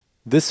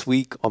This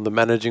week on the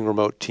Managing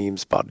Remote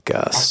Teams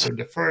podcast. After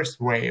the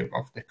first wave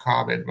of the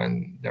COVID,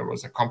 when there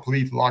was a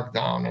complete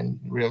lockdown and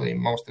really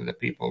most of the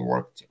people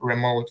worked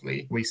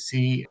remotely, we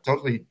see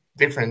totally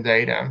different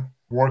data.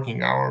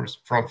 Working hours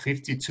from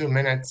 52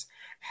 minutes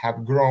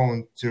have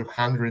grown to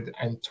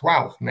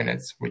 112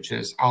 minutes, which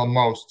is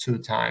almost 2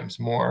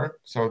 times more.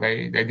 So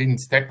they didn't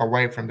step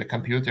away from the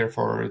computer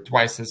for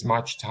twice as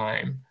much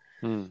time.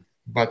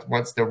 But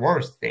what's the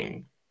worst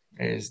thing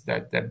is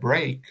that the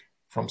break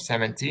from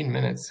 17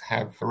 minutes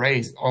have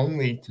raised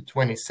only to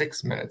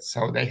 26 minutes.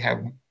 So they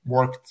have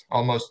worked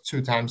almost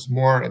 2 times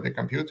more at the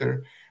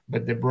computer,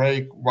 but the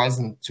break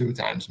wasn't 2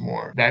 times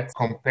more. That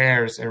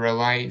compares and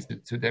relies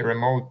to the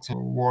remote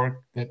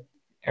work that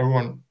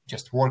everyone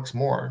just works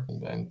more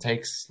and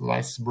takes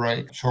less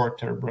break,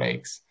 shorter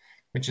breaks,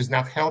 which is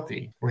not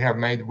healthy. We have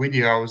made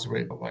videos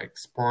with like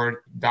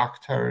sport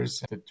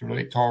doctors that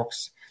really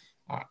talks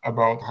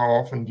about how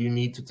often do you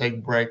need to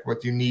take break,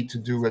 what you need to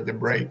do at the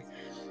break.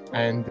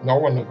 And no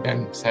one of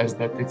them says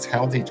that it's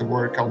healthy to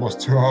work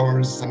almost 2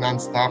 hours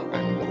nonstop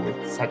and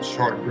with such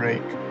short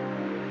break.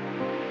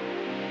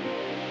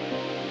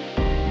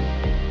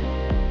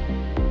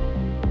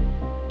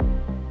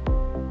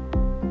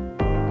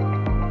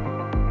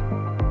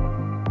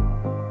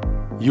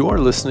 You are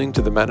listening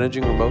to the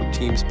Managing Remote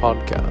Teams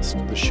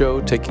podcast, the show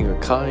taking a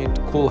kind,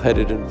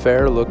 cool-headed, and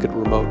fair look at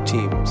remote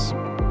teams.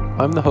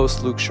 I'm the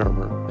host, Luke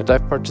Shermer, and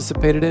I've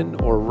participated in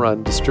or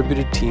run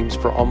distributed teams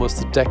for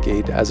almost a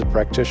decade as a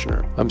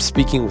practitioner. I'm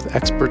speaking with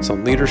experts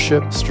on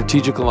leadership,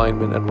 strategic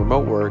alignment, and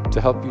remote work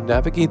to help you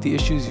navigate the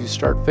issues you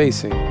start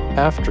facing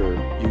after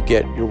you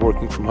get your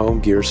working from home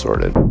gear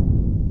sorted.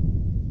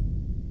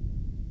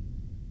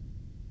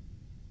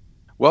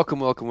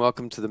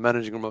 Welcome to the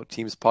Managing Remote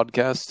Teams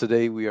podcast.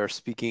 Today we are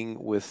speaking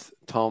with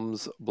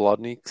Toms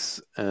Blodnieks,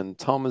 and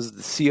Tom is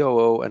the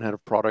COO and head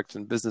of product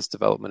and business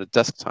development at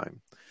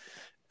Desktime.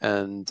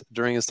 And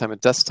during his time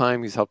at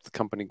Desktime, he's helped the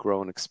company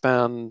grow and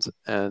expand,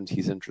 and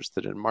he's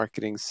interested in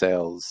marketing,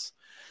 sales,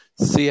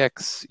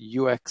 CX,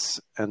 UX,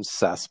 and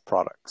SaaS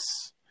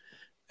products.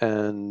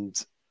 And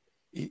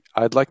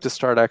I'd like to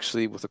start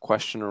actually with a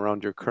question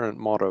around your current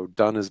motto,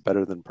 done is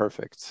better than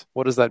perfect.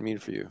 What does that mean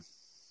for you?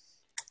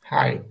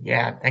 Hi,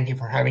 thank you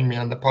for having me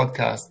on the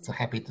podcast.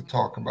 Happy to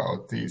talk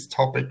about these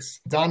topics.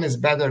 Done is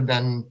better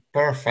than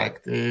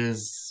perfect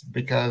is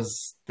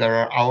because there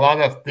are a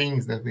lot of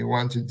things that we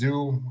want to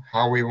do,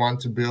 how we want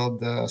to build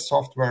the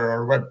software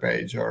or web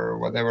page or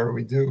whatever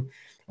we do.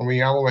 And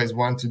we always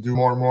want to do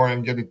more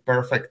and get it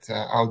perfect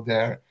out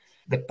there.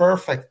 The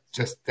perfect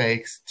just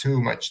takes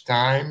too much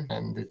time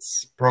and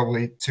it's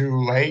probably too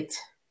late.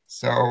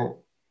 So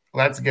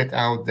let's get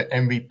out the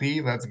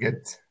MVP. Let's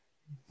get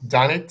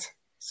done it.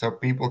 So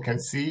people can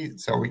see,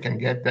 so we can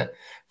get the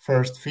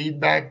first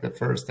feedback, the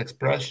first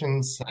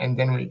expressions, and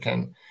then we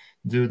can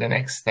do the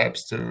next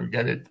steps to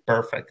get it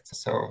perfect.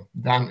 So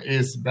done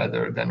is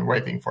better than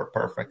waiting for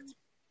perfect.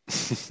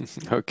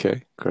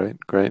 Okay,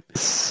 great.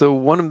 So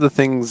one of the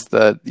things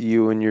that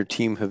you and your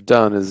team have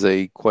done is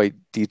a quite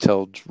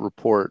detailed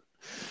report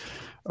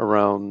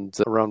around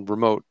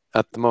remote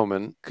at the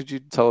moment. Could you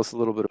tell us a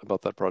little bit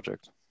about that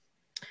project?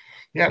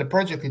 Yeah, the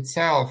project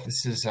itself,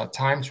 this is a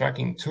time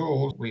tracking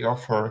tool. We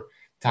offer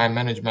time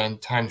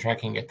management, time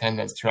tracking,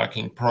 attendance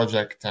tracking,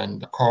 project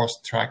and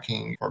cost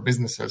tracking for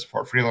businesses,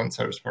 for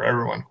freelancers, for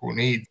everyone who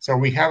needs. So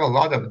we have a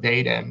lot of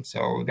data. So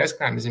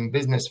Desktime is in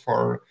business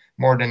for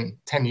more than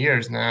 10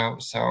 years now.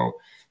 So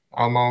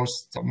more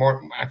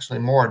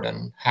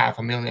than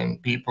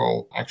 500,000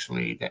 people,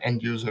 actually the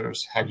end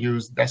users have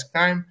used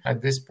Desktime.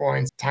 At this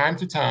point, time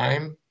to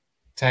time,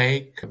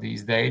 take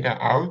these data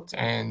out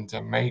and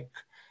make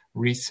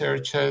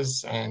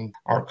researches, and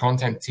our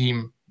content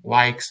team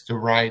likes to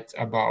write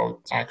about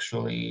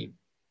actually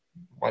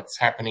what's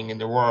happening in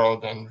the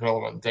world and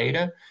relevant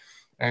data.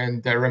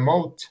 And the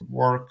remote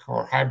work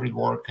or hybrid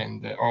work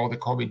and all the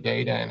COVID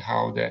data and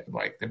how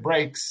the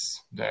breaks,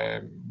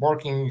 the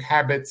working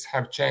habits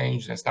have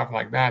changed and stuff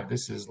like that.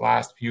 This is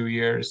last few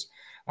years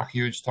a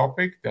huge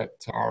topic that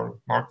our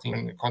marketing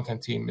and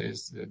content team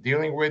is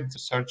dealing with,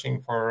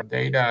 searching for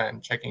data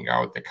and checking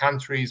out the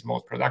countries,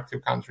 most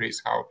productive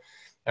countries, how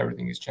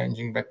everything is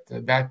changing. But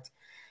that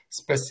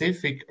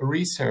specific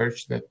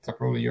research that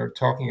probably you're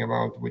talking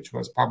about, which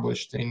was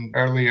published in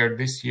earlier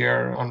this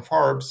year on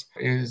Forbes,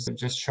 is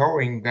just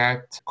showing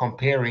that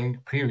comparing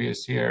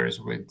previous years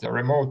with the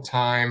remote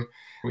time,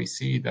 we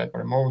see that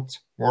remote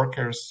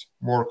workers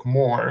work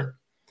more.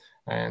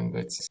 And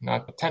it's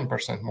not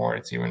 10% more,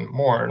 it's even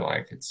more,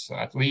 like it's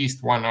at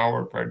least 1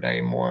 hour per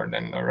day more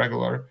than a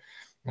regular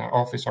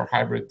office or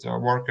hybrid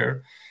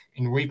worker.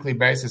 In weekly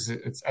basis,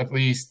 it's at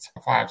least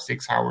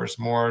 5-6 hours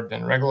more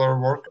than regular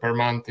work. Per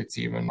month, it's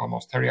even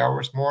almost 30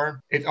 hours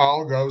more. It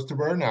all goes to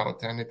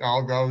burnout and it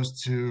all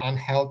goes to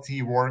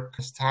unhealthy work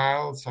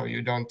style. So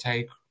you don't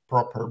take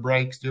proper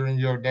breaks during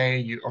your day,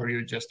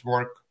 you just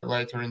work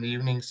later in the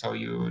evening. So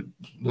you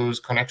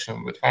lose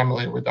connection with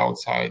family, with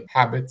outside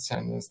habits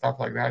and stuff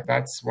like that.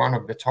 That's one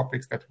of the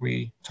topics that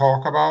we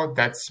talk about.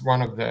 That's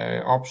one of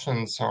the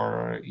options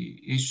or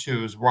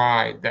issues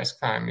why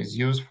desk time is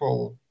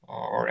useful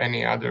or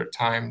any other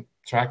time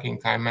tracking,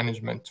 time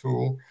management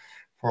tool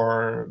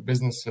for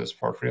businesses,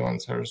 for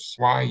freelancers,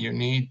 why you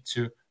need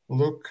to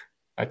look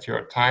at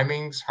your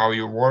timings, how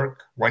you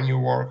work, when you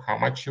work, how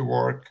much you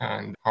work,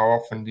 and how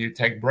often do you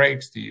take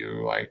breaks? Do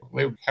you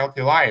live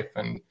healthy life?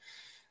 And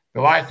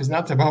the life is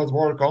not about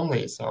work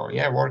only. So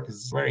yeah, work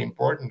is very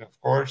important, of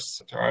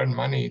course, to earn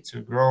money,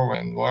 to grow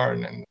and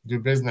learn and do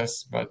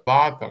business, but a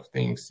lot of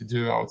things to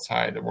do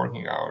outside the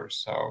working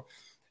hours. So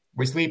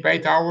we sleep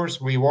 8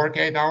 hours, we work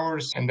 8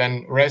 hours, and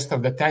then rest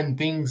of the 10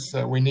 things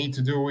we need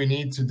to do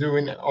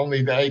in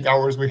only the 8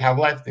 hours we have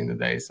left in the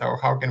day. So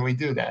how can we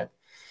do that?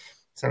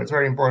 So it's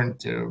very important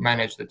to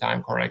manage the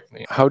time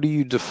correctly. How do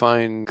you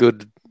define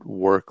good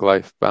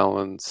work-life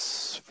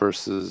balance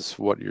versus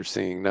what you're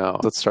seeing now?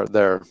 Let's start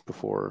there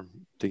before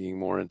digging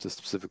more into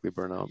specifically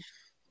burnout.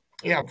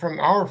 Yeah, from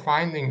our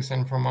findings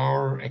and from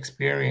our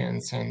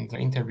experience and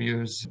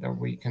interviews, that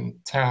we can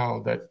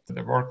tell that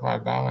the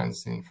work-life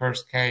balance in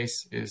first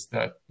case is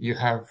that you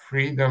have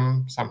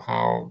freedom,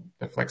 somehow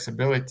the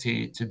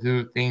flexibility to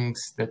do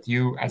things that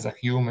you as a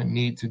human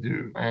need to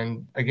do.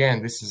 And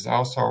again, this is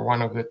also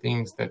one of the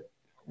things that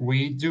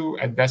we do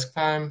at desk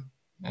time,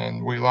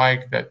 and we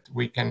like that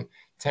we can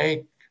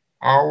take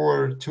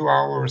hour, 2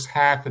 hours,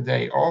 half a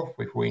day off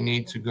if we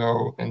need to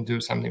go and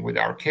do something with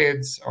our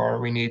kids, or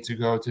we need to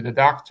go to the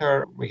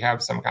doctor, we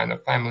have some kind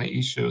of family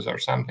issues or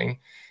something,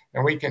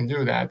 and we can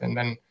do that. And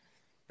then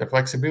the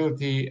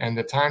flexibility and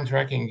the time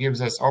tracking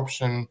gives us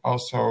option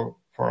also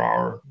for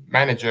our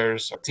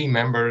managers, team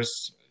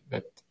members,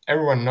 that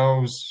everyone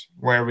knows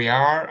where we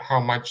are, how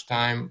much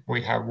time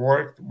we have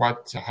worked,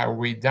 what have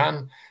we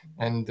done,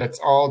 and that's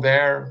all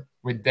there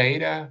with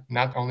data,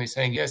 not only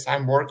saying, yes,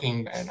 I'm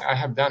working and I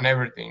have done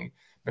everything,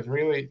 but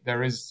really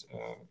there is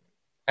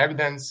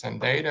evidence and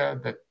data,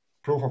 that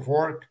proof of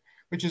work,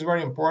 which is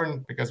very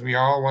important because we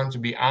all want to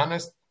be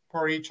honest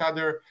for each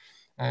other.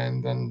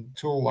 And then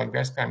tool like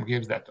Desktime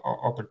gives that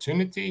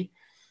opportunity.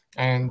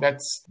 And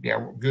that's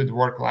good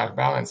work-life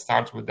balance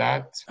starts with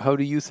that. How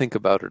do you think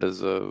about it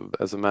as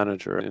a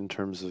manager in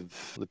terms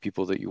of the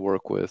people that you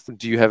work with?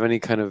 Do you have any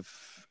kind of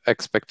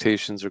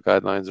expectations or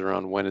guidelines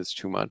around when it's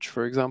too much,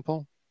 for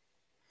example?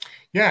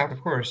 Yeah,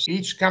 of course.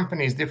 Each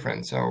company is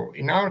different. So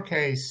in our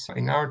case,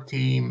 in our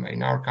team,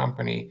 in our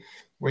company,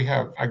 we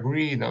have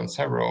agreed on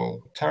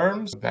several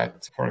terms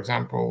that, for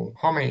example,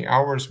 how many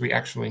hours we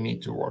actually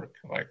need to work.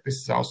 Like this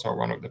is also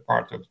one of the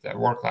part of the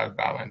work-life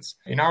balance.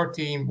 In our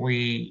team,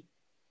 we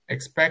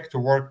expect to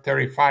work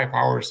 35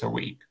 hours a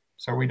week.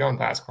 So we don't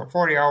ask for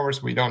 40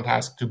 hours. We don't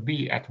ask to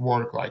be at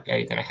work like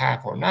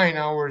 8.5 or 9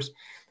 hours.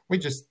 We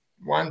just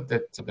want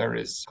that there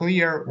is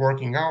clear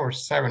working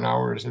hours, 7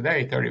 hours a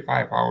day,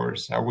 35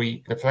 hours a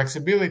week. The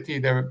flexibility,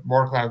 the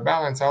work-life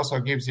balance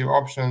also gives you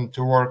option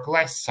to work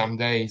less some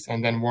days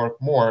and then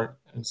work more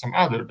some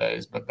other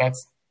days. But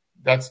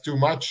that's too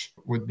much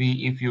would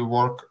be if you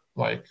work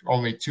like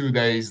only 2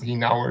 days,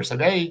 10 hours a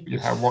day. You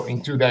have work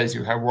in 2 days,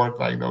 you have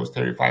worked like those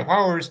 35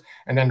 hours,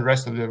 and then the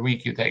rest of the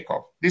week you take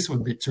off. This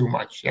would be too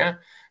much, yeah?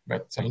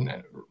 But in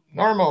a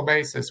normal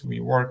basis, we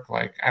work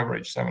like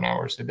average 7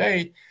 hours a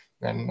day.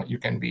 Then you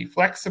can be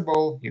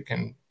flexible. You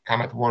can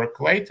come at work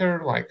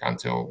later, like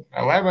until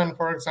 11,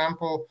 for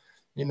example,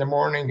 in the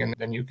morning, and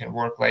then you can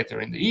work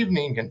later in the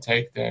evening and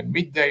take the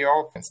midday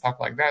off and stuff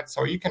like that.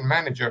 So you can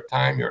manage your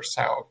time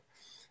yourself.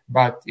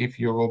 But if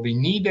you will be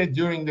needed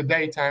during the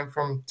daytime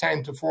from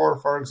 10 to 4,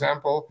 for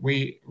example,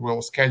 we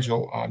will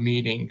schedule a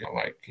meeting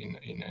like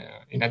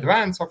in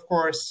advance, of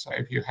course,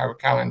 if you have a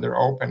calendar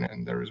open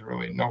and there is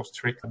really no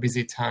strict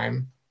busy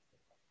time.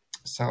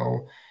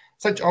 So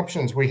such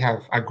options we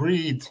have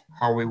agreed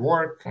how we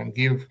work and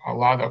give a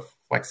lot of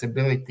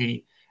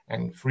flexibility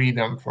and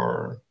freedom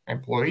for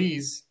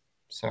employees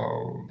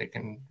so they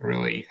can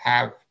really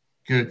have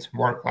good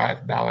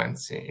work-life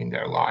balance in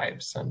their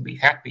lives and be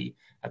happy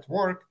at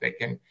work.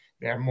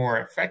 They are more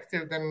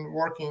effective than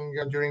working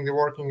during the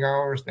working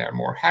hours. They are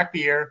more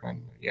happier,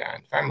 and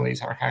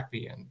families are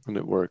happy. And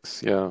it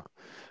works, yeah.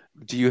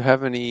 Do you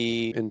have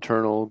any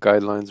internal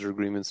guidelines or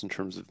agreements in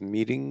terms of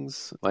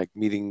meetings, like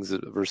meetings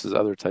versus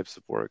other types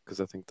of work? Because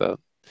I think that,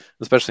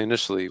 especially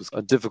initially, was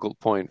a difficult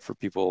point for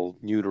people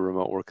new to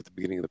remote work at the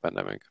beginning of the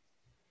pandemic.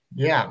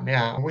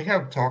 Yeah. We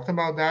have talked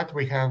about that.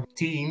 We have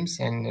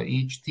teams, and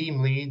each team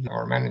lead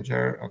or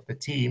manager of the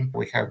team,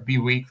 we have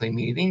bi-weekly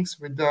meetings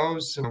with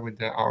those, with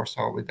our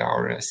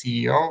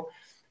CEO,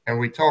 and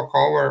we talk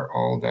over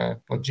all the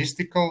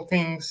logistical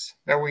things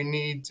that we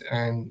need,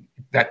 and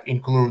that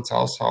includes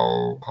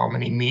also how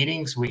many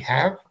meetings we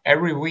have.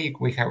 Every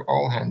week we have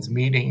all hands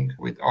meeting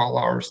with all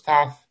our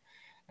staff,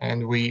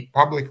 and we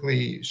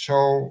publicly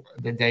show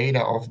the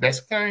data of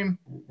desk time,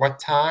 what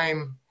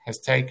time has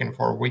taken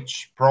for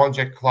which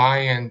project,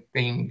 client,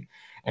 thing.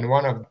 And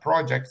one of the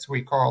projects,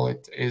 we call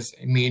it, is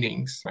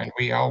meetings. And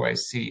we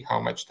always see how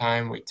much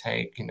time we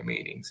take in the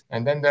meetings.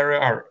 And then there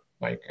are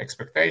like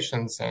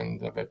expectations, and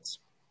that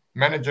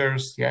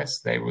managers,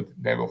 yes, they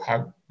will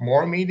have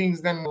more meetings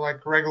than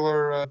like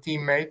regular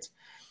teammates.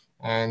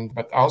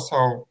 But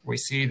also we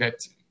see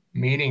that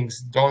meetings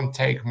don't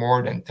take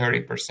more than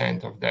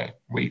 30% of the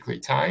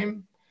weekly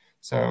time.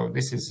 So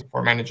this is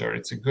for manager,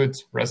 it's a good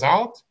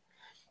result.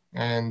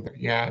 And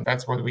yeah,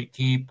 that's what we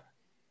keep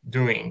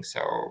doing.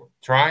 So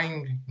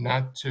trying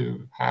not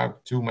to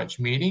have too much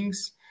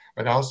meetings,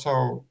 but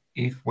also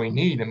if we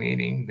need a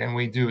meeting, then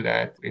we do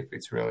that if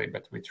it's really,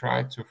 but we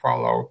try to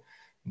follow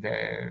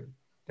the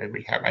that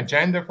we have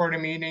agenda for the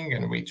meeting,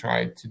 and we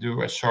try to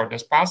do as short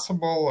as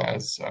possible,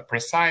 as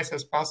precise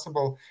as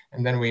possible,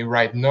 and then we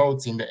write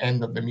notes in the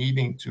end of the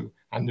meeting to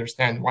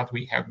understand what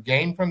we have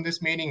gained from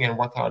this meeting and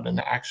what are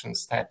the action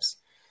steps.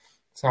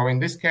 So in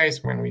this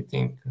case, when we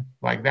think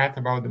like that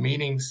about the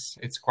meetings,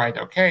 it's quite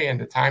okay. And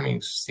the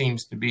timing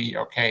seems to be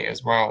okay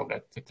as well,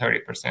 that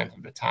 30%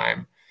 of the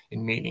time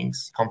in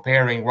meetings,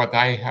 comparing what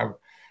I have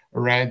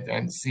read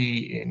and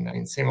see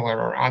in similar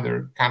or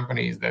other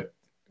companies, that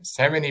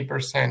 70%,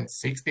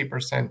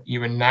 60%,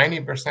 even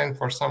 90%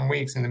 for some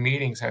weeks in the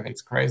meetings, and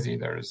it's crazy.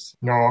 There's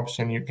no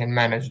option you can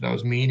manage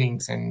those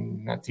meetings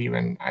and not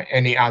even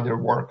any other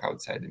work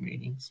outside the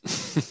meetings.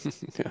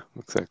 Yeah,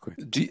 exactly.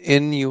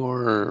 In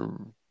your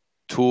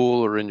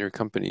tool or in your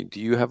company, do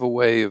you have a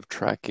way of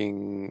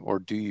tracking, or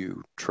do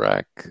you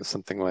track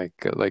something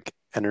like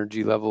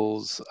energy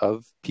levels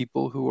of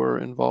people who are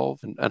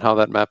involved, and how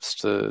that maps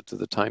to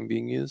the time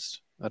being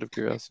used, out of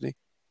curiosity?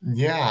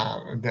 Yeah,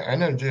 the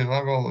energy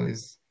level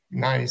is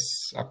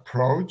nice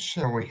approach.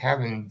 We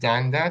haven't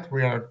done that.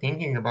 We are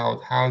thinking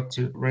about how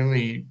to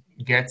really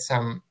get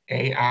some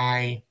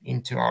AI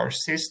into our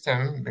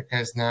system,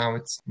 because now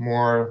it's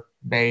more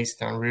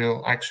based on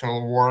real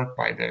actual work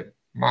by the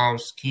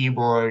mouse,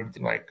 keyboard,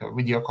 like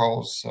video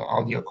calls,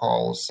 audio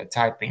calls,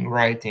 typing,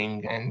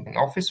 writing, and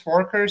office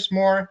workers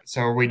more.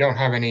 So we don't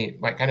have any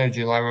like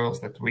energy levels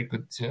that we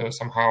could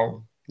somehow,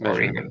 or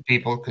Measure. even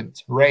people could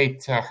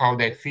rate how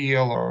they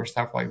feel or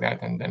stuff like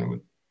that, and then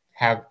would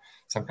have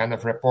some kind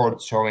of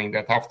report showing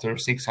that after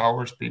 6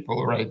 hours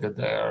people rate that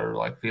they're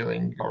like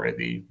feeling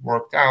already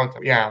worked out.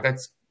 Yeah,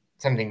 that's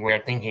something we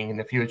are thinking in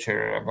the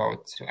future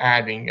about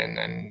adding, and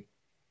then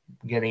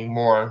getting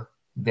more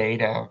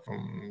data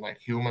from like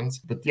humans.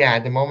 But yeah,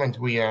 at the moment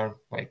we are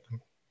like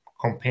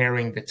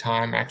comparing the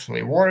time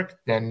actually worked.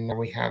 Then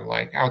we have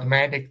like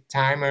automatic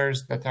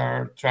timers that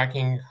are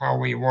tracking how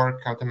we work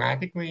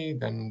automatically.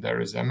 Then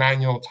there is a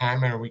manual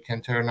timer we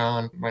can turn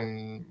on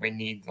when we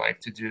need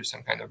like to do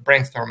some kind of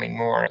brainstorming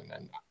more and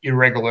then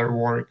irregular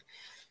work.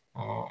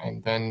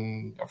 And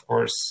then, of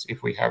course,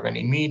 if we have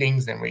any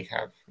meetings, then we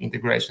have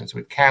integrations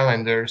with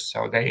calendars.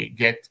 So they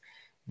get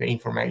the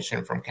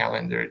information from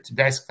calendar to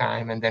desk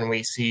time. And then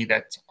we see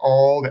that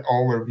all the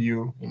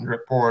overview in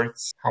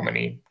reports, how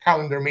many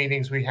calendar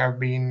meetings we have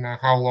been,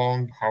 how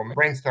long, how many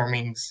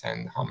brainstormings,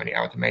 and how many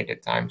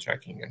automated time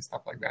tracking and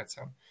stuff like that.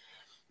 So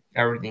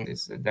everything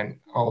is then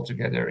all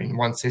together in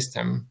one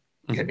system,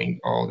 getting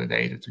all the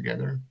data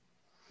together.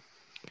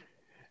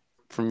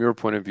 From your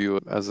point of view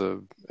as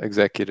a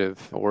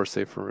executive, or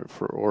say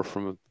or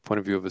from a point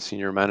of view of a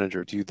senior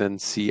manager, do you then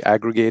see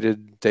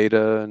aggregated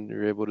data and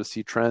you're able to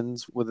see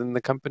trends within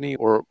the company,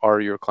 or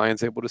are your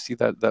clients able to see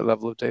that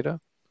level of data?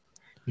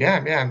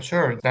 Yeah, I'm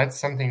sure that's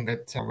something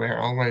that we're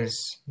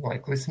always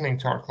like listening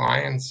to our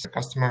clients,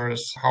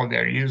 customers, how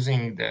they're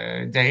using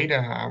the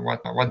data,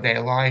 what they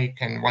like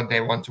and what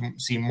they want to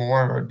see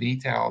more or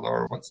detailed,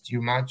 or what's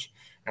too much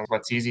and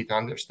what's easy to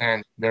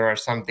understand. There are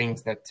some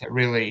things that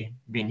really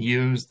been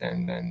used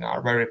and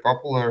are very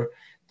popular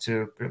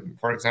to,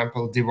 for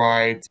example,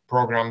 divide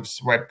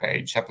programs, web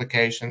page,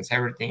 applications,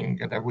 everything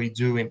that we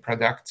do in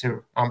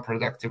productive,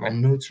 unproductive,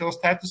 and neutral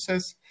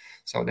statuses.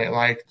 So they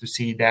like to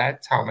see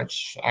that, how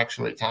much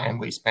actually time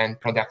we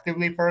spend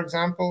productively, for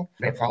example.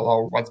 They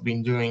follow what's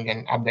been doing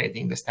and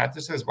updating the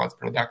statuses, what's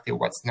productive,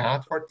 what's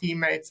not for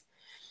teammates.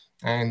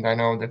 And I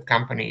know that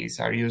companies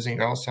are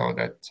using also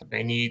that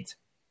they need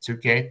to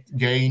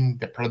gain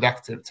the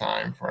productive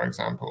time, for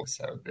example.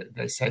 So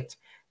they set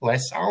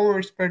less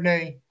hours per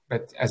day,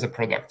 but as a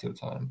productive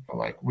time.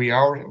 Like we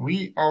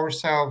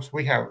ourselves,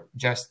 we have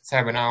just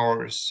 7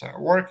 hours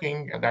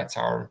working. That's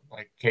our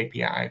like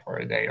KPI for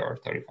a day, or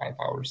 35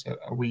 hours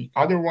a week.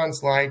 Other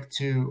ones like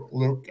to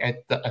look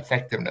at the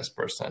effectiveness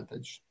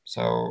percentage.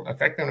 So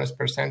effectiveness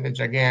percentage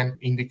again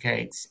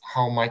indicates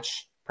how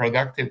much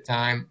productive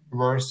time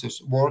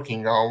versus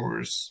working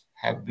hours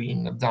have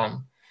been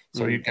done.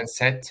 So you can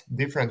set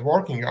different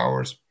working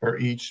hours for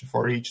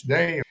each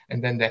day,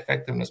 and then the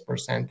effectiveness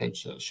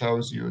percentage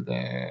shows you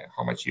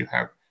how much you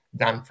have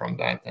done from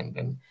that. And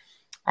then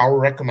our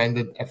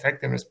recommended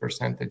effectiveness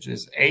percentage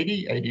is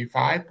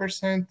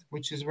 85%,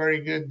 which is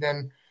very good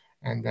then.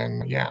 And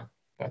then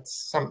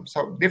that's some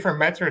different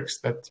metrics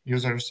that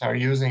users are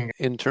using.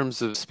 In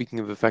terms of,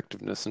 speaking of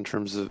effectiveness, in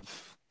terms of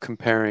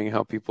comparing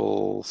how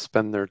people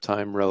spend their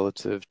time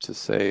relative to,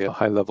 say, a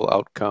high-level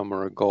outcome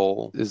or a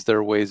goal, is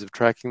there ways of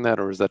tracking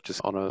that, or is that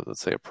just on let's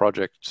say, a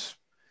project,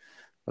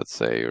 let's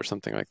say, or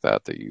something like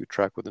that you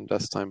track within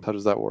desk time? How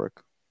does that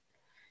work?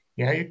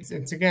 Yeah,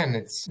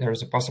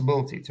 there's a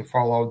possibility to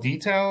follow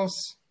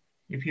details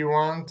if you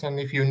want,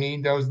 and if you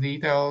need those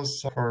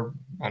details for,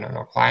 I don't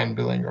know, client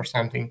billing or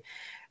something.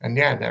 And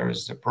there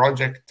is a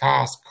project,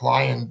 task,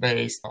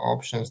 client-based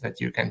options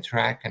that you can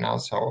track, and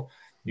also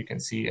You can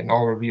see an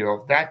overview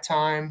of that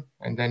time,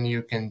 and then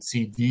you can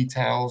see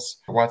details,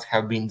 what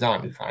have been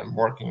done. If I'm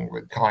working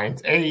with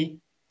client A,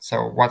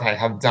 so what I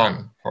have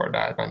done for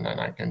that, and then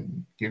I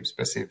can give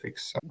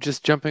specifics.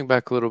 Just jumping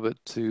back a little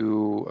bit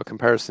to a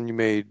comparison you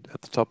made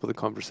at the top of the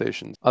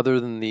conversation,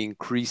 other than the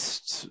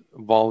increased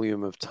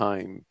volume of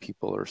time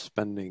people are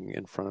spending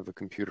in front of a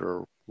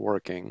computer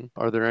working,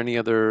 are there any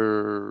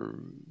other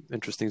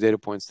interesting data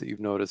points that you've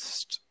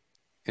noticed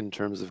in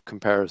terms of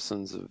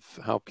comparisons of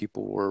how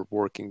people were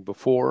working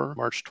before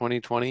March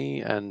 2020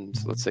 and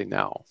let's say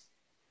now?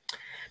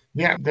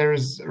 Yeah,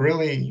 there's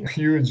really a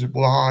huge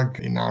blog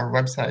in our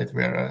website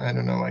where, I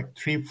don't know, like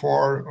 3,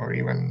 4, or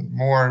even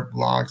more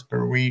blogs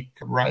per week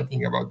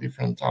writing about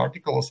different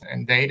articles.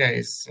 And data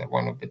is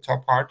one of the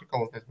top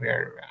articles that we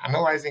are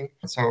analyzing.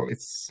 So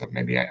it's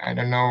maybe, I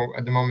don't know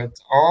at the moment,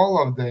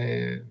 all of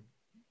the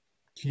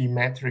key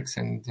metrics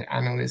and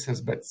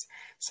analysis, but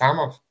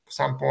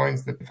some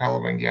points that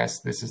following, yes,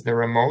 this is the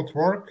remote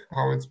work,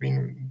 how it's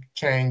been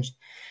changed.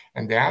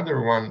 And the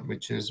other one,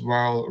 which is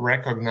well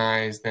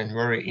recognized and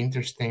very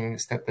interesting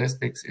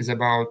statistics, is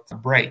about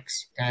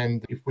breaks.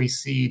 And if we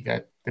see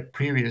that the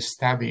previous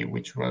study,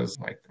 which was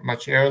like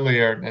much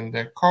earlier than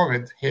the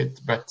COVID hit,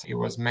 but it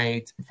was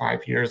made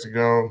 5 years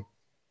ago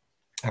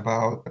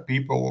about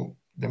people,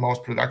 the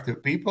most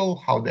productive people,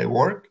 how they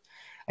work.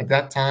 At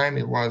that time,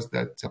 it was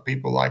that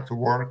people like to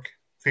work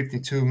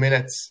 52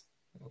 minutes,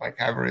 like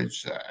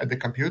average, at the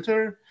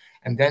computer,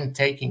 and then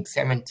taking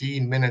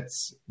 17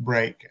 minutes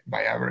break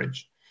by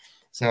average.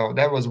 So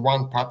that was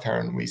one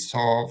pattern we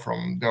saw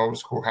from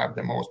those who have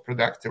the most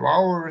productive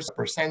hours,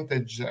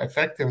 percentage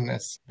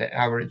effectiveness, the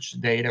average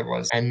data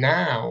was. And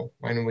now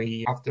when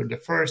after the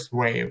first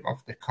wave of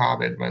the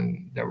COVID,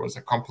 when there was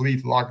a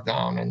complete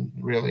lockdown and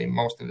really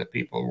most of the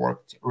people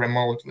worked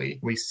remotely,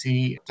 we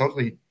see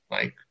totally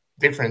like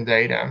different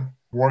data.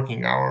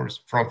 Working hours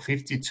from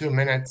 52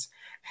 minutes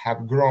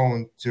have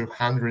grown to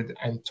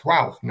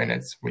 112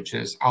 minutes, which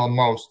is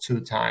almost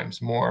 2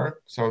 times more.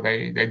 So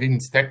they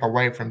didn't step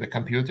away from the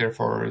computer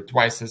for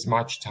twice as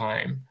much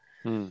time.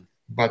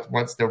 But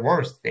what's the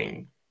worst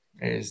thing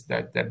is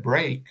that the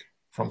break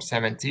from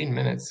 17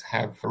 minutes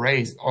have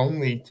raised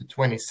only to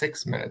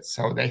 26 minutes.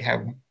 So they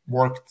have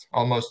worked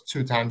almost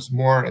 2 times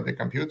more at the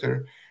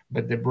computer,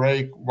 but the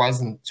break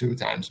wasn't 2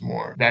 times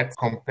more. That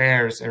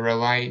compares and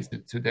relies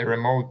to the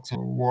remote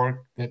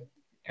work that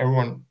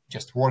everyone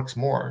just works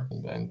more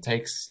and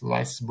takes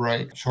less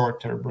break,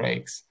 shorter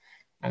breaks,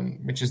 and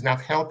which is not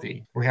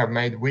healthy. We have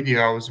made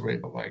videos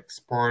with like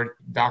sport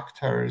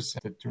doctors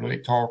that really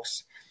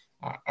talks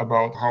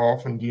about how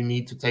often do you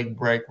need to take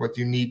break, what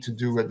you need to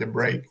do at the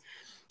break.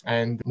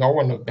 And no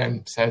one of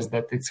them says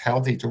that it's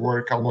healthy to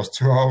work almost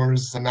 2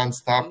 hours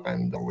nonstop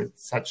and with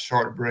such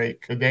short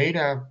break. The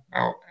data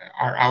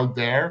are out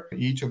there.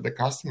 Each of the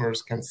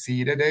customers can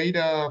see the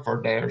data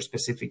for their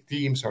specific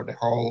teams or the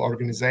whole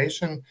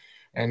organization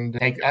and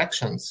take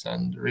actions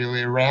and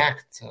really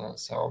react.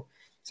 So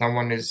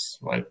someone is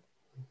like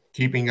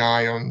keeping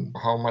eye on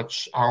how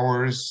much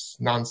hours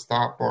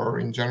nonstop or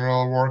in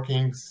general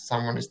working.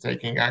 Someone is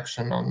taking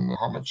action on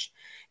how much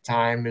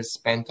time is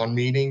spent on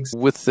meetings.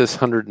 With this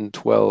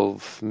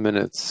 112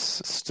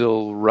 minutes,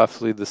 still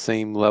roughly the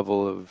same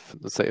level of,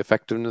 let's say,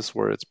 effectiveness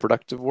where it's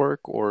productive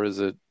work, or is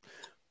it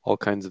all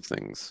kinds of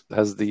things?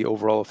 Has the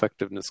overall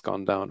effectiveness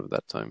gone down at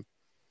that time?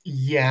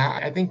 Yeah,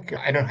 I think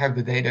I don't have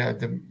the data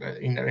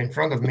in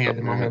front of me at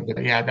the moment,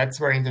 but yeah, that's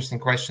a very interesting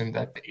question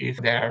that if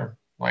they're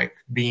like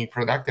being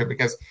productive,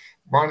 because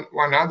one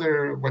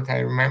other, what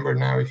I remember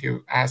now, if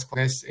you ask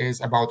this, is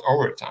about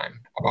overtime.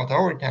 About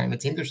overtime,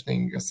 it's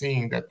interesting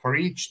seeing that for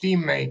each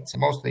teammate,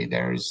 mostly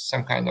there is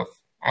some kind of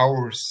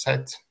hours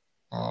set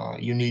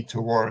you need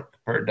to work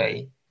per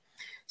day.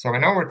 So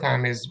an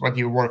overtime is what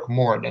you work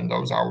more than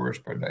those hours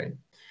per day.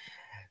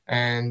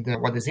 And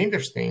what is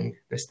interesting,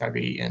 the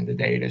study and the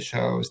data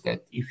shows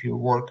that if you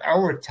work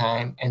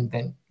overtime and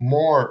then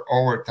more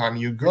overtime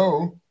you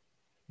go,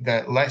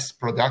 the less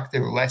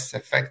productive, less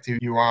effective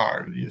you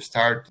are. You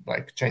start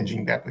like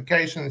changing the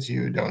applications.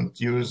 You don't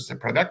use the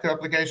productive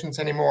applications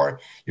anymore.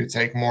 You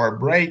take more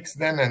breaks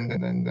then, and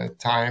then the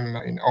time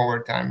in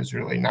overtime is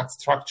really not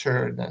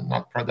structured and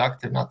not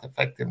productive, not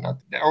effective. Not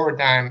the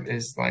overtime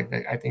is like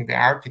I think the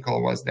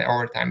article was the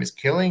overtime is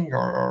killing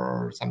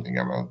or something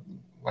about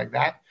like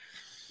that.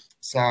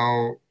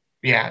 So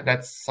yeah,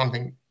 that's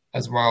something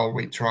as well.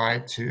 We try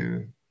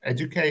to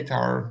educate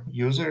our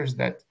users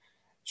that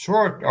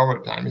short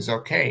overtime is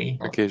okay.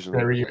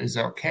 Occasionally is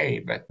okay,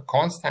 but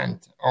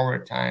constant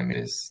overtime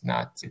is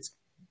not. It's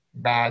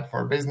bad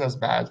for business,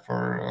 bad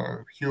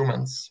for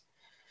humans.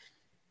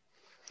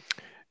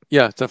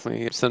 Yeah,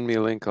 definitely. Send me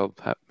a link. I'll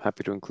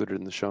happy to include it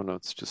in the show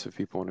notes, just if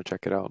people want to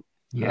check it out.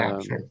 Yeah,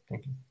 sure.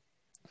 Thank you.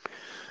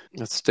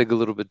 Let's dig a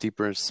little bit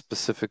deeper,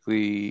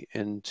 specifically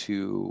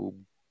into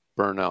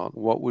burnout.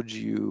 What would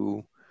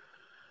you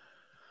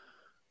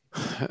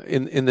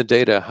in the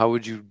data, how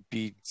would you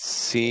be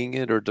seeing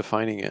it or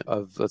defining it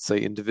of, let's say,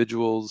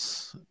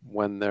 individuals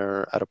when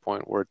they're at a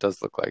point where it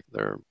does look like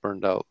they're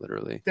burned out,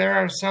 literally? There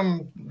are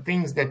some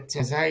things that,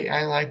 as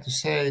I like to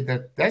say,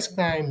 that desk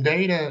time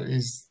data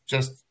is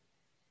just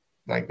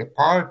like the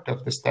part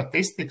of the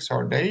statistics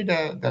or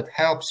data that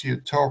helps you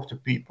talk to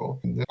people.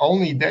 The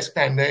only desk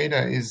time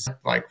data is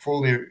like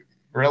fully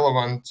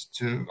relevant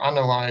to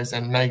analyze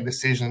and make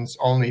decisions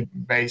only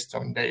based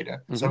on data.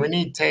 Mm-hmm. So we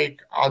need to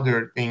take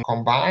other things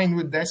combined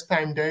with desk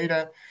time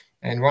data.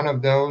 And one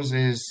of those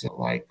is,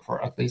 like,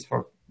 for at least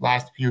for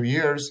last few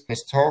years,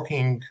 is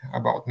talking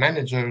about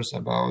managers,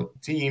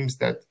 about teams,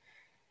 that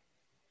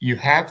you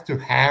have to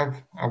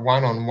have a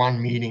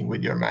one-on-one meeting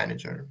with your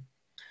manager.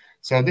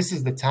 So this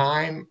is the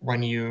time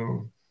when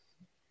you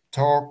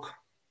talk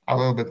a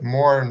little bit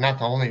more,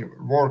 not only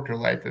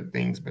work-related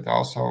things, but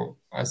also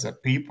as a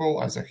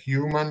people, as a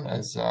human,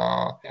 as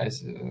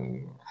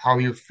how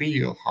you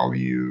feel, how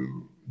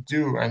you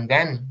do, and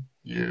then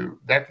you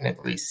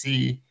definitely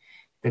see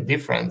the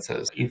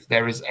differences if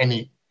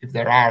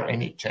there are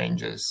any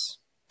changes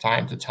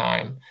time to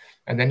time,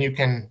 and then you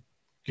can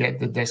get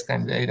the desk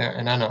time data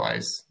and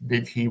analyze.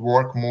 Did he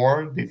work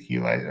more? Did he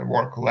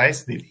work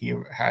less? Did he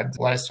had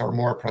less or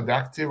more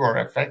productive or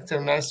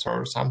effectiveness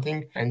or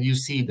something? And you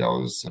see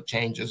those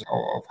changes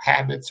of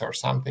habits or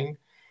something.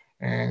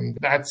 And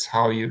that's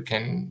how you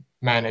can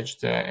manage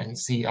and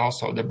see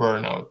also the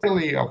burnout.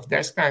 Really, of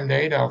desk time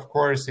data, of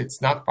course,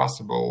 it's not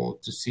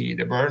possible to see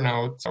the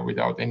burnout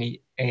without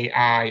any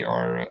AI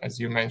or, as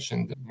you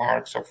mentioned,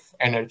 marks of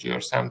energy or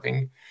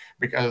something,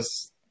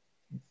 because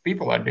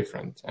people are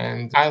different.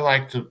 And I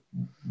like to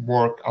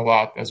work a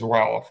lot as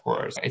well, of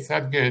course. It's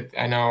not good,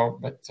 I know,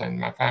 but and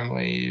my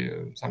family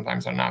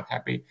sometimes are not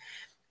happy.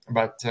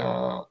 But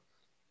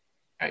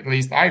at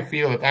least I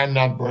feel that I'm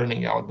not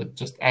burning out, but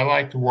just I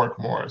like to work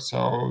more.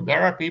 So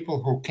there are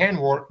people who can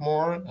work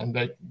more and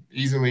they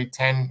easily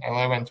 10,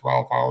 11,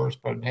 12 hours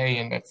per day,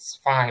 and that's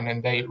fine.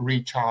 And they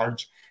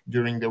recharge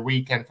during the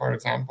weekend, for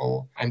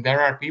example. And there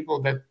are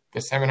people that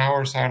the 7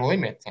 hours are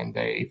limit, and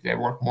if they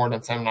work more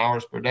than 7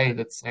 hours per day,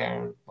 that's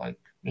like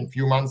in a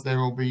few months they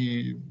will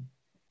be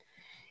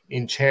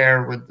in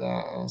chair with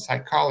a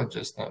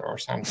psychologist or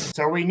something.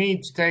 So we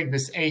need to take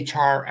this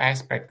HR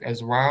aspect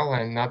as well,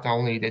 and not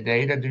only the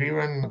data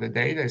driven. The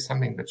data is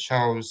something that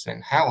shows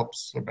and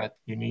helps, but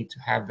you need to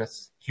have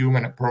this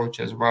human approach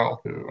as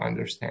well to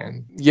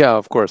understand. Yeah,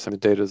 of course. I mean,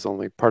 data is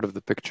only part of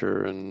the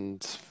picture,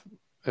 and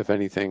if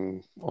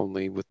anything,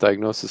 only with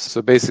diagnosis.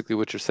 So basically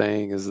what you're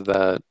saying is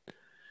that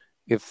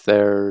if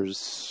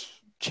there's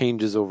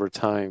changes over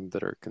time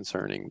that are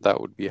concerning,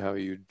 that would be how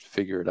you'd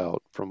figure it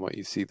out from what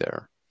you see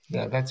there.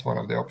 Yeah, that's one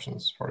of the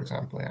options, for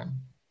example. Yeah.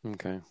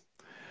 Okay.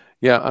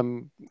 Yeah,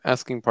 I'm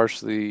asking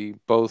partially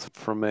both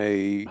from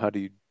how do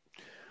you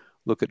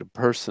look at a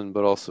person,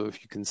 but also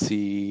if you can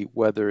see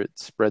whether it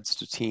spreads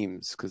to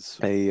teams. Because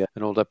an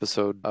old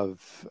episode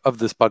of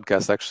this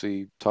podcast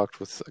actually talked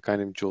with a guy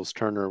named Jules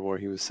Turner, where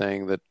he was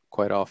saying that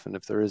quite often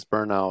if there is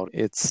burnout,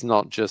 it's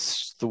not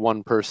just the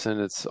one person,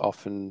 it's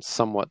often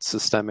somewhat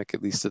systemic,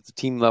 at least at the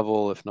team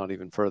level, if not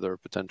even further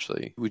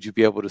potentially. Would you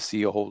be able to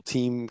see a whole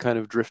team kind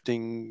of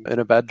drifting in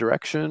a bad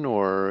direction,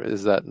 or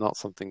is that not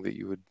something that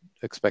you would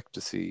expect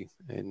to see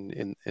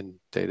in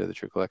data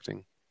that you're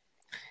collecting?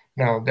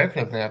 No,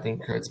 definitely. I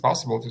think it's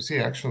possible to see.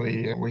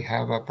 Actually, we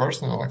have a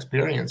personal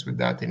experience with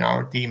that in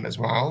our team as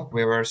well.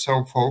 We were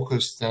so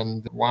focused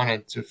and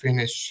wanted to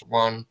finish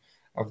one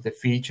of the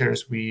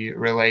features we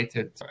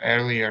related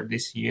earlier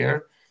this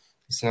year.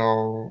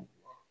 So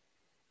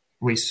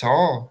we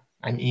saw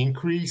an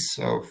increase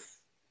of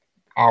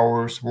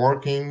hours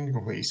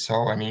working. We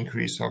saw an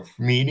increase of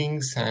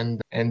meetings, and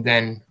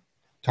then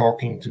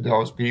talking to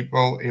those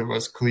people, it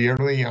was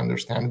clearly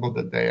understandable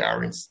that they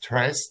are in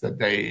stress, that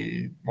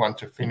they want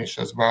to finish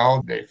as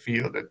well. They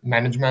feel that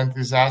management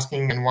is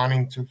asking and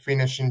wanting to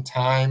finish in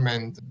time,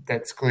 and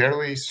that's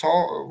clearly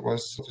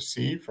was to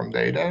see from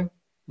data.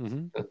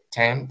 Mm-hmm. The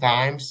 10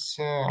 times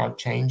are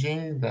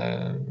changing,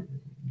 the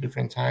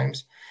different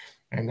times.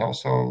 And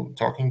also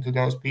talking to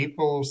those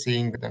people,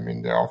 seeing them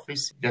in the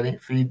office, getting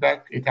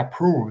feedback, it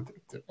approved.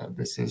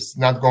 This is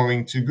not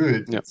going too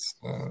good. Yep.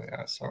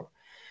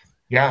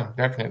 Yeah,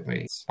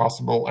 definitely. It's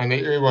possible. And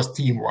it was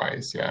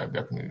team-wise. Yeah,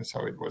 definitely.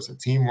 So it was a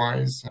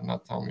team-wise and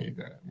not only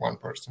the one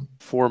person.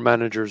 For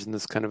managers in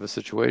this kind of a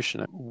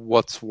situation,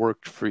 what's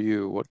worked for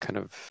you? What kind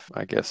of,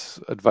 I guess,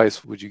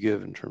 advice would you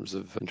give in terms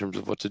of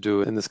what to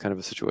do in this kind of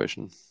a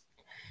situation?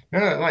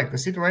 No, like the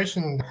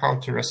situation, how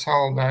to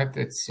resolve that,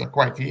 it's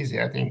quite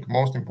easy. I think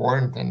most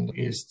important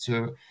is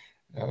to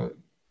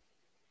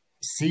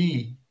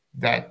see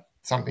that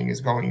something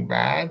is going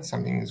bad,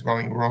 something is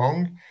going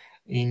wrong,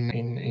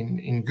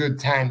 in good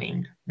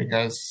timing,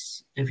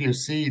 because if you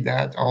see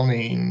that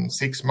only in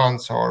 6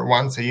 months or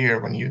once a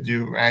year when you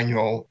do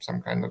annual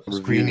some kind of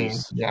screening,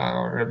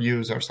 or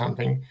reviews or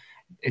something,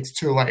 it's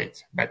too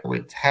late. But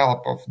with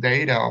help of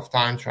data, of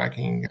time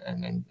tracking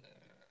and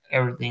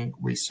everything,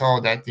 we saw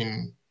that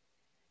in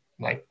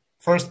like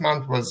first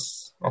month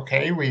was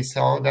okay. We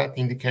saw that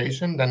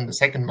indication. Then the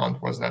second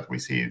month was that we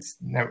see it's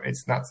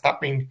not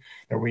stopping,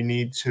 that we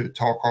need to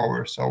talk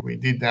over. So we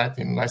did that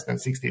in less than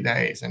 60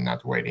 days and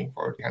not waiting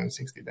for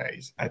 360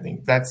 days. I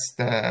think that's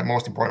the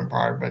most important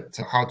part. But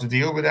how to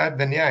deal with that?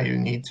 Then, you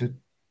need to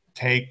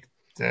take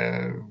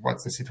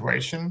what's the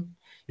situation.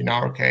 In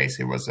our case,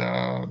 it was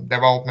a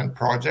development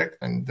project,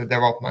 and the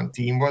development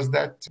team was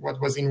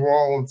what was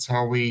involved.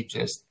 So we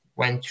just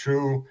went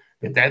through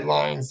the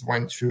deadlines,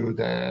 went through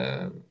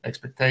the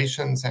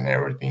expectations and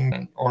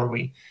everything, or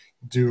we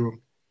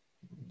do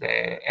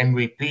the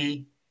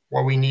MVP,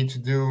 what we need to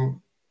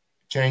do,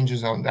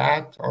 changes on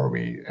that, or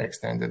we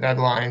extend the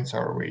deadlines,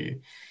 or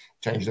we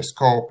change the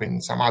scope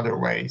in some other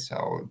way.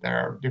 So there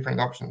are different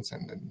options,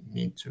 and then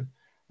need to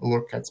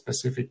look at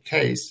specific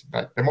case.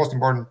 But the most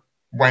important,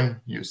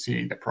 when you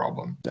see the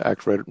problem,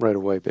 act right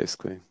away,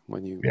 basically,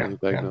 when you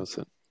diagnose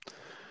it.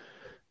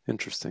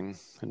 Interesting.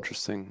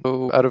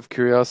 So out of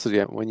curiosity,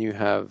 when you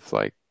have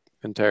like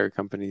entire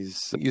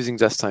companies using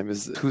desk time,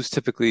 who's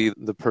typically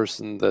the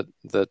person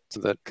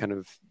that kind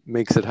of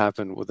makes it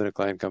happen within a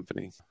client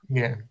company?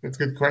 Yeah, that's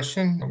a good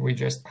question. We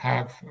just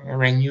have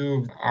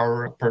renewed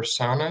our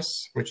personas,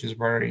 which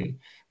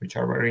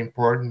are very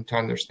important to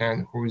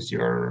understand who's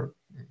your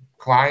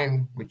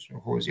client,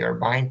 who's your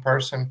buying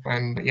person.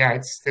 And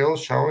it's still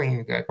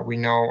showing that we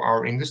know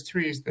our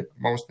industries, that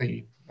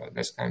mostly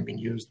this time being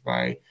used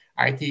by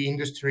IT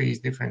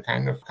industries, different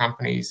kind of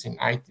companies in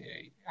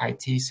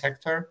IT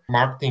sector.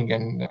 Marketing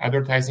and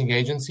advertising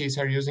agencies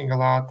are using a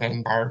lot,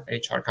 and our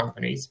HR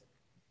companies.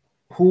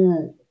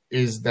 Who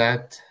is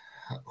that?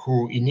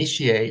 Who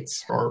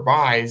initiates or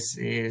buys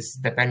is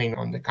depending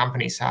on the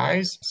company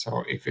size.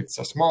 So if it's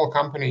a small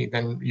company,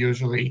 then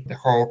usually the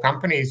whole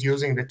company is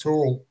using the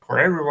tool for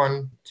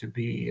everyone to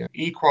be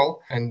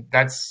equal. And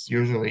that's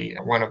usually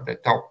one of the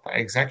top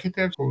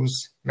executives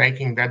who's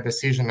making that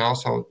decision,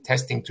 also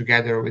testing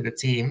together with the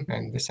team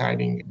and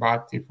deciding.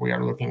 But if we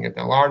are looking at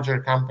the larger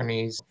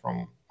companies from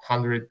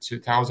 100 to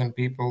 1,000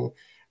 people,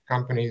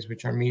 companies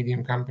which are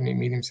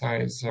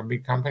medium-sized,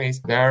 big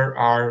companies, there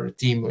are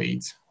team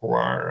leads who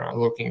are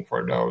looking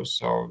for those.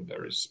 So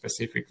there is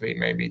specifically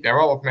maybe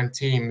development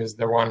team is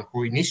the one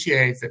who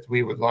initiates that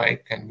we would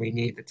like, and we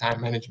need the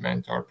time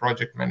management or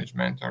project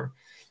management or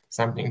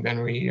something.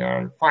 Then we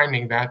are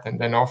finding that and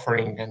then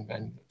offering and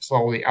then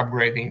slowly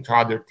upgrading to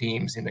other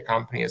teams in the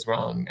company as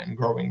well, and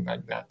growing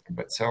like that.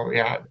 But so,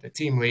 the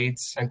team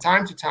leads, and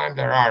time to time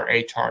there are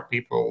HR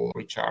people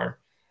which are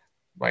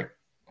like,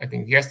 I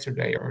think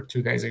yesterday or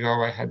 2 days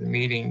ago, I had a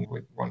meeting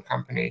with one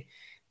company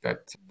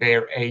that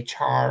their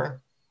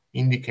HR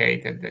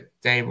indicated that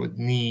they would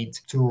need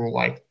to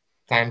like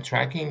time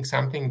tracking,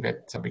 something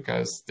that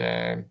because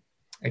the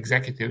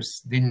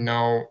executives didn't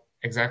know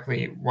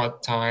exactly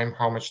what time,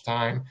 how much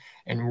time,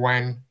 and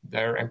when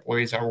their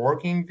employees are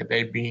working.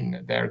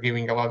 They're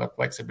giving a lot of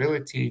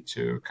flexibility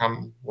to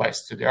come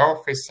less to the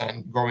office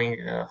and going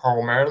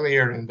home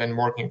earlier, and then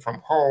working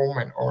from home,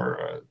 and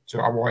or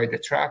to avoid the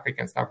traffic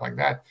and stuff like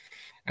that.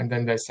 And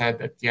then they said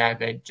that,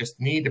 they just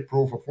need a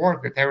proof of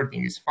work, that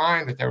everything is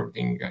fine, that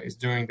everything is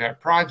doing their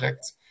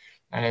projects.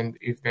 And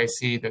if they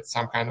see that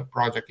some kind of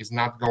project is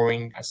not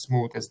going as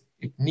smooth as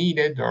it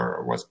needed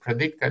or was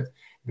predicted,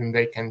 then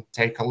they can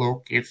take a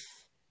look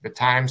if the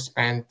time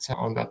spent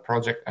on that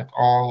project at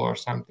all or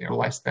something, or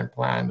less than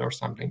planned or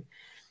something.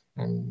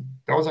 And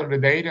those are the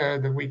data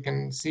that we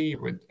can see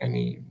with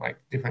any like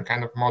different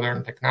kind of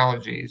modern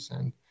technologies.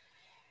 And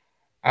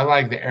I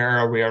like the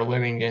era we are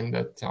living in,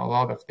 that a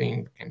lot of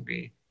things can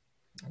be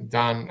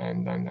done,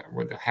 and then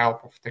with the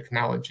help of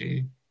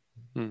technology,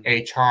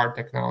 HR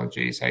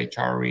technologies,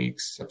 HR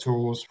weeks,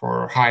 tools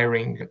for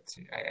hiring.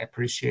 I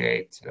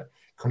appreciate the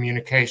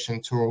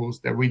communication tools,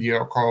 the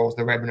video calls,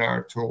 the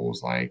webinar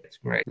tools. Like, it's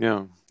great.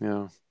 Yeah.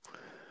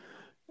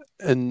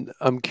 And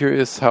I'm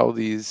curious how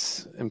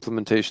these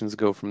implementations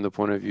go from the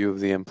point of view of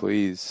the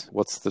employees.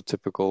 What's the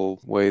typical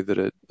way that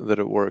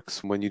it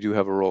works when you do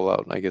have a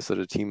rollout, I guess, at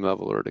a team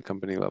level or at a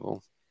company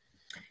level?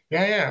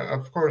 Yeah,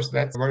 of course,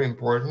 that's very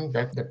important.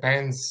 That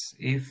depends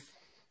if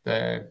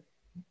the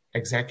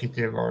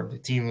executive or the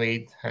team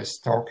lead has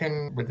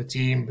spoken with the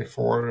team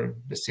before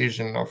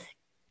decision of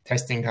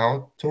testing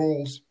out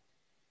tools.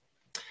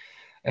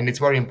 And it's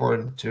very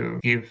important to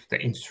give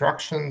the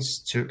instructions,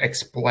 to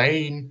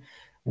explain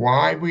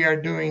why we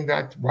are doing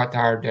that, what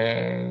are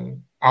the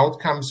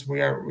outcomes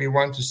we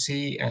want to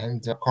see,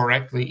 and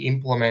correctly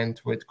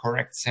implement with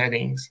correct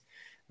settings.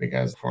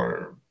 Because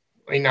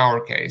in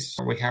our case,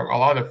 we have a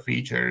lot of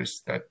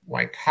features that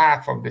like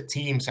half of the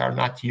teams are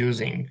not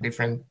using,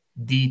 different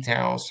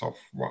details of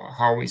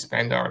how we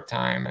spend our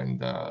time, and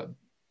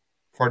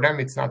for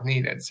them it's not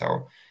needed.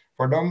 So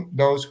for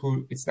those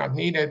who it's not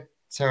needed,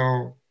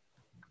 so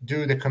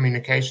do the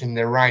communication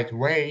the right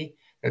way,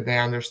 that they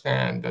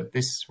understand that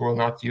this will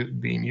not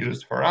be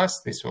used for us,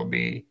 this will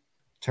be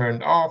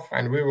turned off,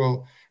 and we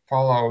will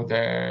follow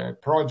the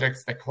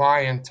projects, the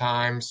client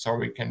time, so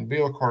we can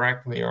bill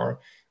correctly, or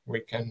we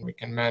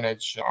can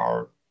manage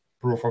our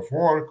proof of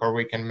work, or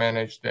we can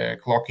manage the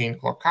clock in,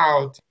 clock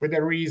out with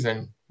a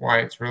reason why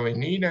it's really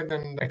needed,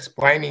 and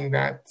explaining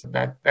that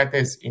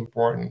is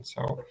important.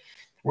 So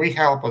we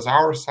help as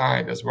our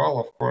side as well,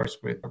 of course,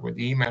 with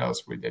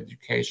emails, with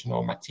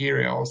educational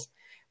materials,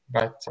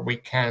 but we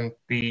can't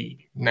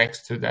be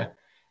next to that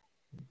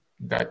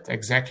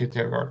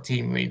executive or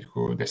team lead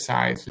who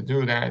decides to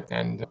do that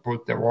and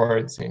put the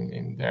words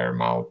in their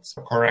mouths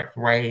the correct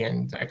way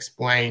and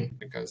explain,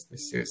 because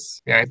this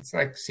is, it's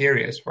like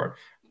serious for,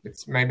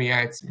 it's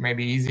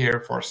maybe easier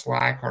for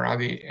Slack or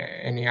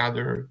any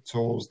other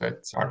tools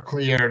that are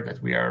clear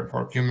that we are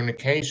for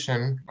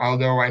communication.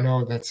 Although I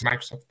know that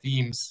Microsoft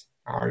Teams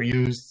are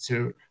used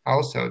to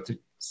also to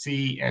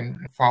see and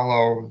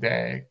follow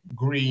the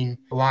green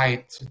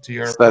light to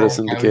your status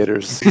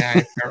indicators.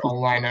 If you're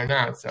online or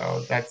not.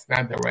 So that's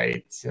not the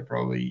way it's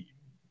probably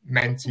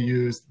meant to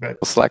use.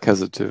 But Slack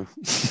has it too.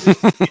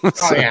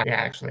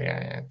 Actually,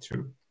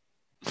 true.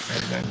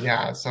 And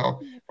then, so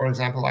for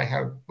example, I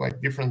have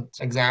like different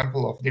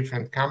example of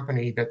different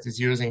company that is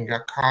using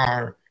a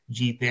car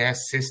GPS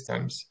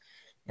systems,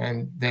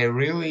 and they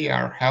really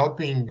are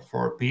helping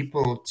for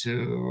people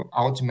to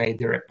automate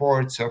the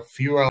reports of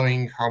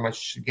fueling, how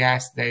much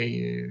gas they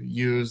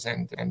use,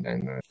 and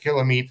then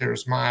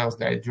kilometers, miles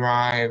they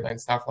drive, and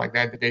stuff like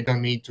that. They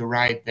don't need to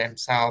write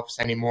themselves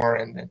anymore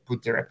and then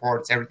put the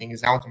reports. Everything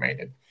is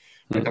automated.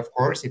 But of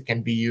course, it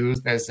can be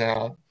used as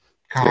a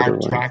car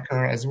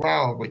tracker as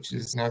well, which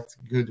is not a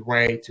good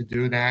way to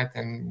do that,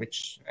 and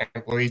which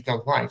employees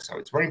don't like. So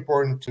it's very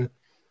important to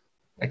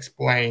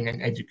explain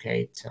and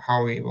educate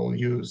how we will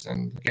use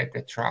and get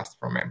the trust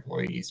from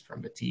employees,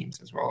 from the teams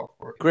as well.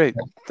 Great.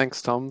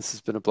 Thanks, Tom. This has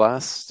been a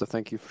blast. So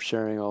thank you for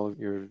sharing all of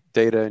your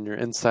data and your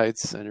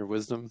insights and your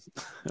wisdom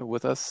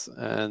with us.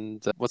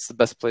 And what's the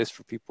best place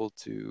for people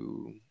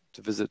to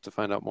visit to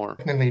find out more?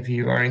 Definitely, if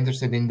you are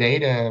interested in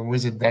data,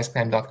 visit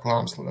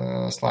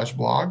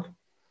desktime.com/blog.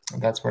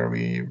 That's where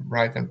we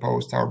write and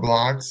post our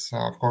blogs.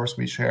 Of course,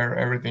 we share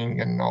everything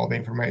and all the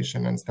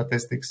information and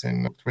statistics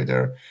in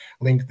Twitter,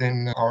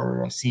 LinkedIn.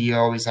 Our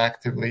CEO is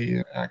active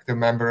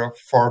member of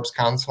Forbes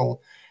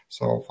Council,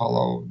 so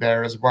follow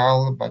there as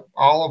well. But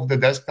all of the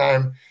desk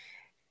time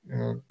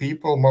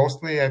people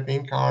mostly, I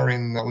think, are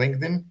in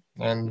LinkedIn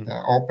and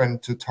open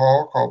to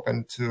talk,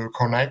 open to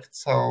connect.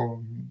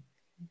 So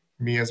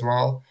me as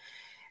well.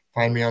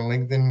 Find me on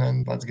LinkedIn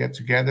and let's get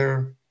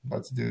together.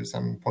 Let's do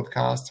some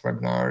podcasts,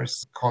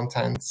 webinars,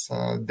 contents,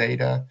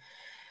 data.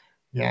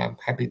 Yeah,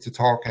 happy to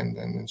talk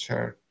and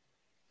share.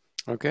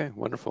 Okay,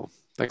 wonderful.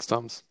 Thanks,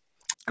 Toms.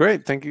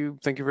 Great. Thank you.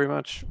 Thank you very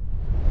much.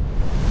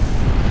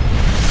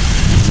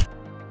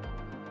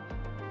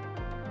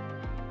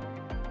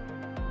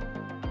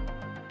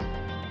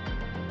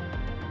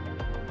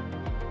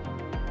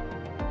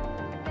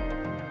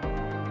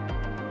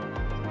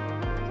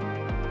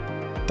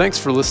 Thanks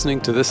for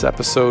listening to this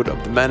episode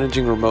of the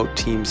Managing Remote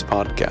Teams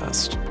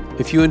podcast.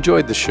 If you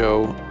enjoyed the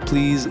show,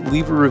 please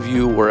leave a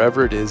review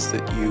wherever it is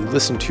that you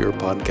listen to your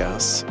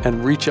podcasts,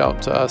 and reach out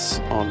to us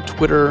on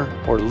Twitter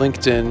or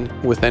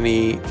LinkedIn with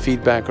any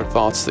feedback or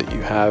thoughts that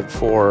you have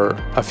for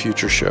a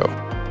future show.